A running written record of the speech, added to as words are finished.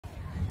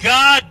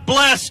God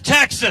bless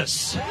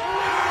Texas.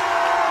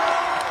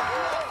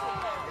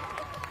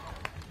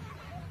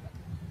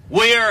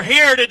 We are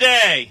here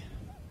today,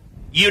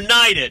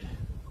 united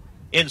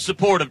in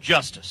support of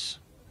justice.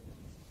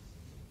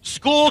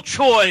 School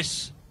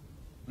choice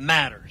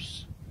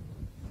matters.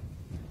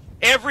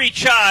 Every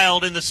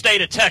child in the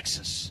state of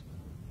Texas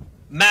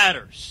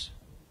matters.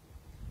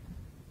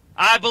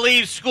 I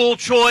believe school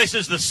choice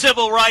is the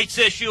civil rights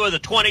issue of the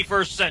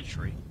 21st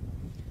century.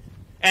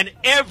 And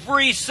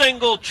every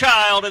single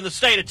child in the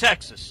state of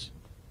Texas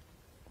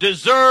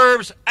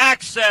deserves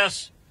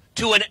access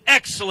to an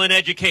excellent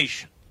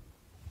education.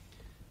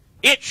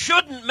 It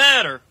shouldn't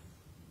matter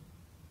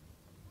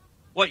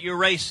what your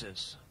race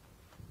is.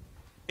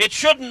 It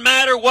shouldn't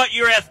matter what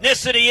your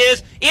ethnicity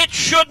is. It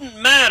shouldn't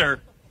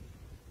matter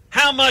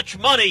how much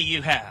money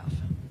you have.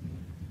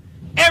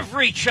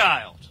 Every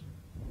child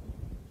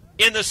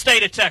in the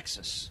state of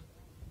Texas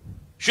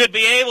should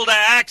be able to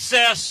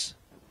access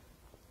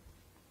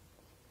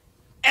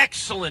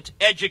excellent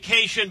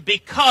education,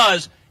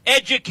 because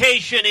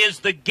education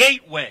is the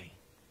gateway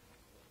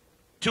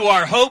to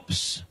our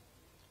hopes,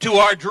 to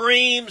our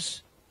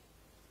dreams,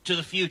 to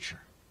the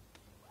future.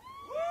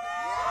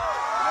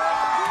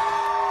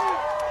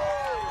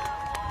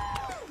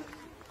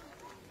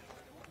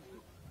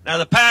 Now,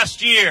 the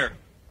past year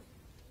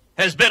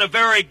has been a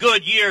very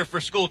good year for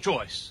school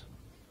choice.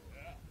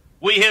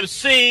 We have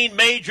seen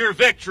major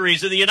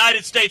victories in the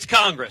United States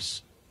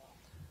Congress.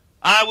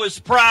 I was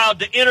proud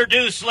to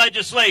introduce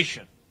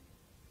legislation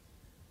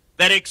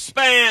that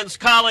expands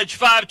College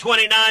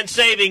 529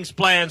 savings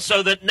plans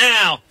so that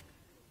now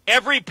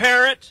every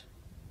parent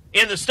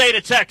in the state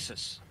of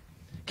Texas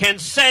can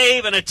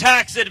save in a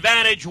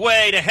tax-advantaged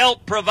way to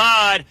help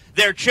provide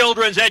their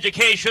children's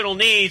educational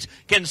needs,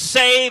 can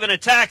save in a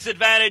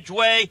tax-advantaged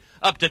way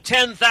up to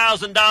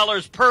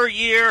 $10,000 per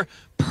year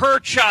per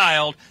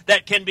child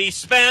that can be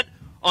spent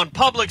on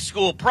public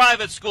school,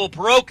 private school,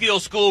 parochial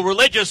school,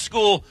 religious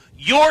school.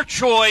 Your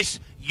choice,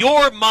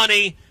 your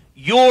money,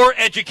 your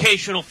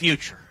educational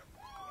future.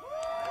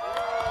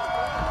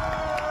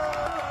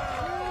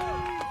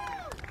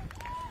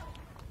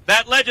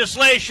 That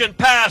legislation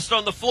passed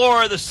on the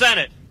floor of the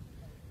Senate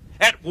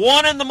at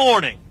 1 in the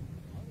morning,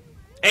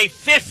 a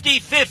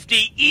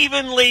 50-50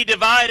 evenly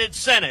divided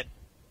Senate,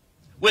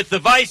 with the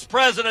Vice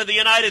President of the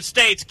United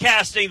States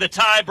casting the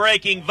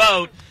tie-breaking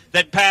vote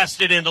that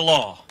passed it into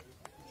law.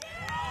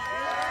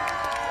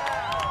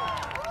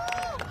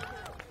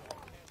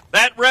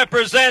 That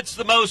represents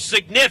the most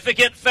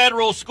significant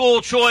federal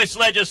school choice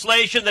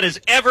legislation that has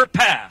ever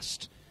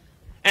passed,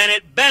 and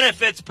it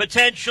benefits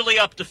potentially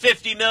up to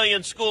 50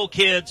 million school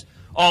kids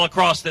all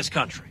across this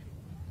country.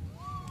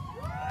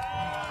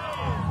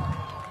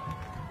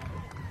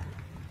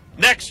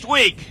 Next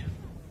week,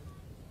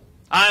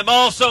 I'm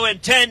also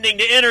intending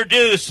to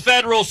introduce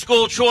federal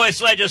school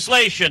choice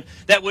legislation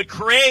that would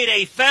create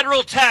a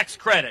federal tax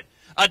credit,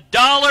 a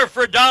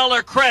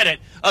dollar-for-dollar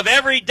credit of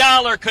every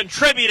dollar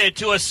contributed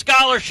to a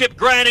scholarship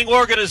granting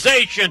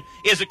organization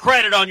is a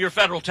credit on your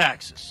federal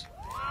taxes.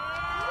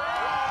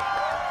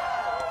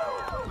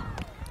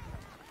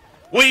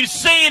 We've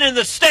seen in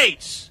the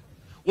states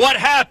what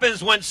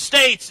happens when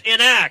states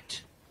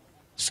enact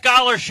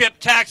scholarship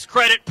tax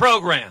credit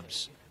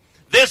programs.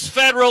 This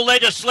federal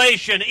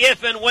legislation,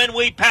 if and when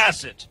we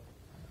pass it,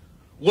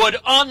 would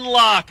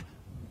unlock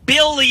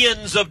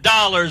billions of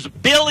dollars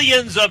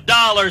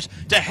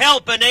to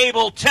help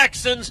enable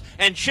Texans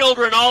and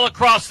children all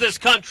across this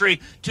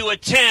country to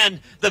attend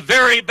the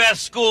very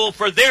best school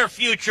for their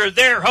future,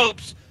 their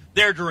hopes,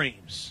 their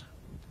dreams.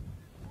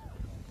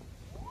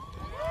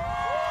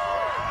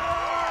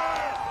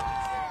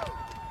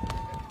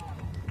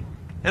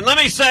 And let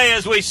me say,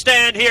 as we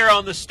stand here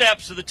on the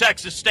steps of the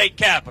Texas State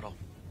Capitol,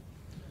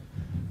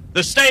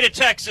 the state of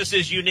Texas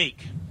is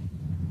unique.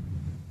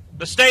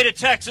 The state of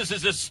Texas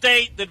is a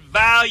state that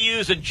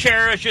values and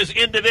cherishes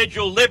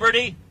individual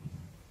liberty.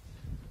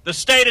 The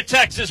state of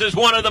Texas is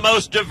one of the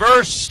most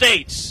diverse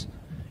states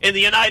in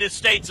the United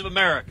States of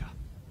America.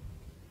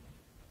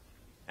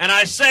 And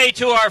I say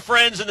to our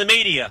friends in the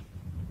media,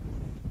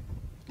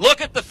 look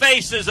at the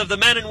faces of the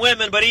men and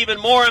women, but even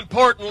more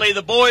importantly,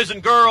 the boys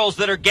and girls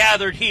that are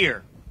gathered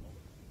here.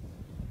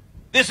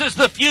 This is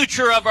the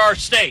future of our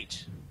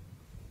state.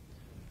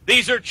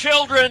 These are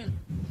children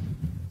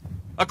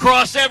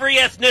across every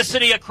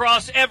ethnicity,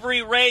 across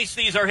every race.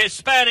 These are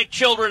Hispanic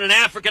children and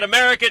African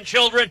American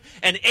children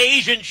and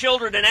Asian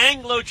children and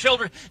Anglo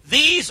children.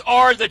 These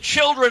are the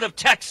children of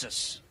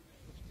Texas.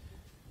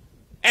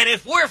 And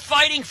if we're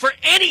fighting for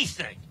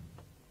anything,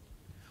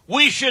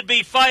 we should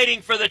be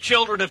fighting for the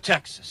children of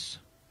Texas.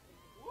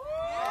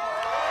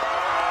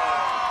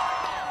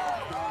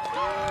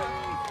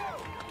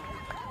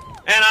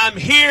 And I'm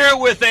here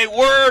with a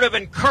word of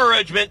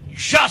encouragement.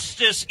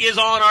 Justice is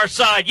on our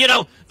side. You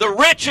know, the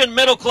rich and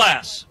middle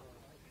class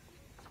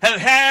have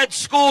had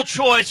school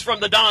choice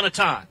from the dawn of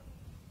time.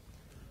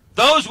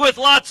 Those with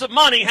lots of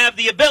money have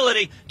the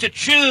ability to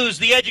choose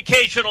the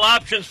educational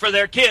options for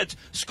their kids.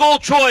 School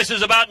choice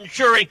is about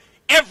ensuring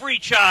Every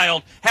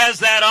child has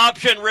that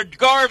option,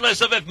 regardless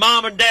of if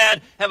mom and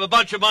dad have a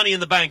bunch of money in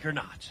the bank or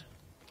not.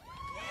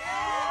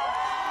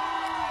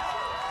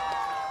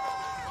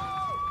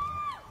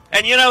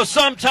 And you know,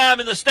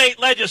 sometime in the state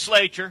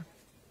legislature,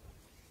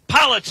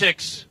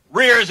 politics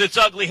rears its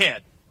ugly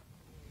head.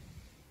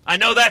 I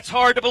know that's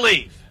hard to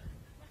believe.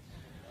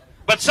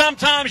 But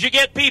sometimes you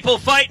get people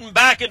fighting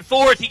back and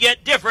forth. You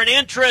get different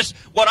interests.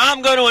 What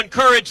I'm going to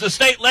encourage the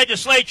state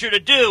legislature to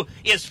do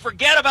is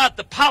forget about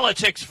the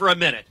politics for a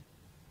minute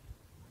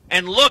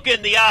and look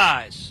in the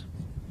eyes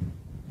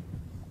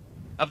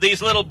of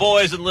these little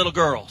boys and little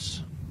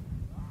girls.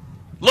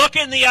 Look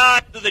in the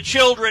eyes of the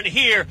children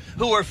here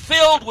who are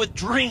filled with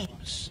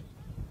dreams.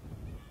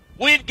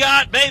 We've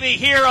got maybe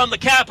here on the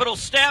Capitol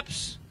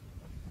steps,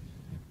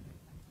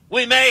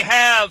 we may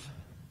have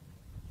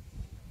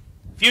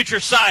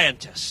future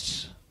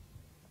scientists.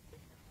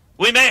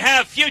 We may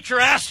have future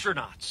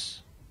astronauts.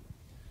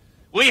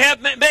 We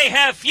may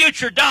have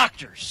future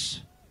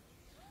doctors.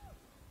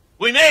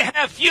 We may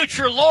have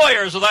future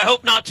lawyers, although I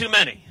hope not too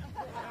many.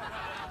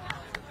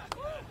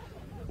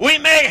 We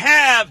may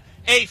have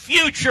a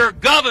future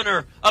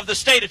governor of the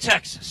state of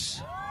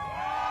Texas.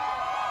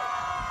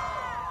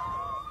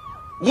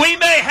 We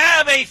may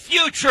have a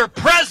future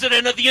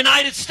president of the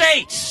United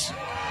States.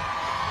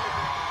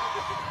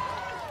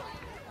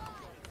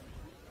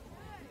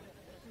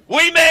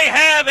 We may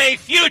have a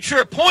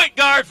future point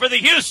guard for the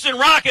Houston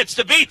Rockets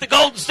to beat the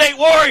Golden State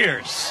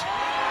Warriors.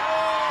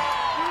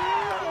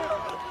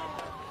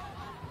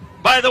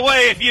 By the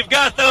way, if you've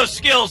got those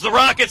skills, the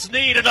Rockets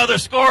need another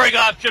scoring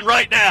option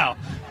right now.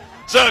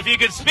 So if you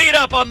could speed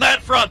up on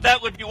that front,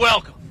 that would be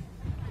welcome.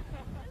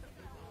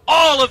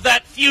 All of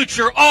that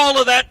future, all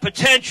of that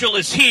potential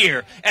is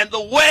here. And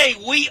the way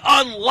we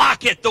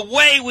unlock it, the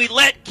way we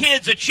let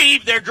kids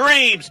achieve their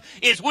dreams,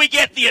 is we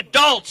get the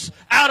adults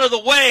out of the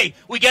way.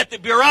 We get the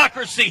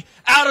bureaucracy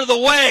out of the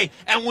way.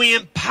 And we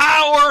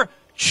empower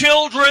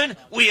children.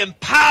 We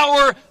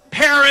empower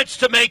parents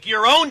to make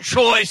your own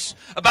choice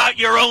about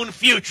your own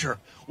future.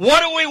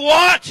 What do we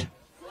want?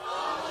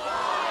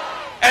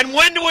 And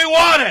when do we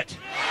want it?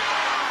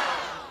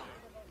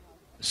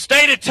 The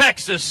state of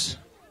Texas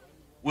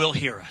will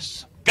hear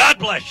us. God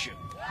bless you.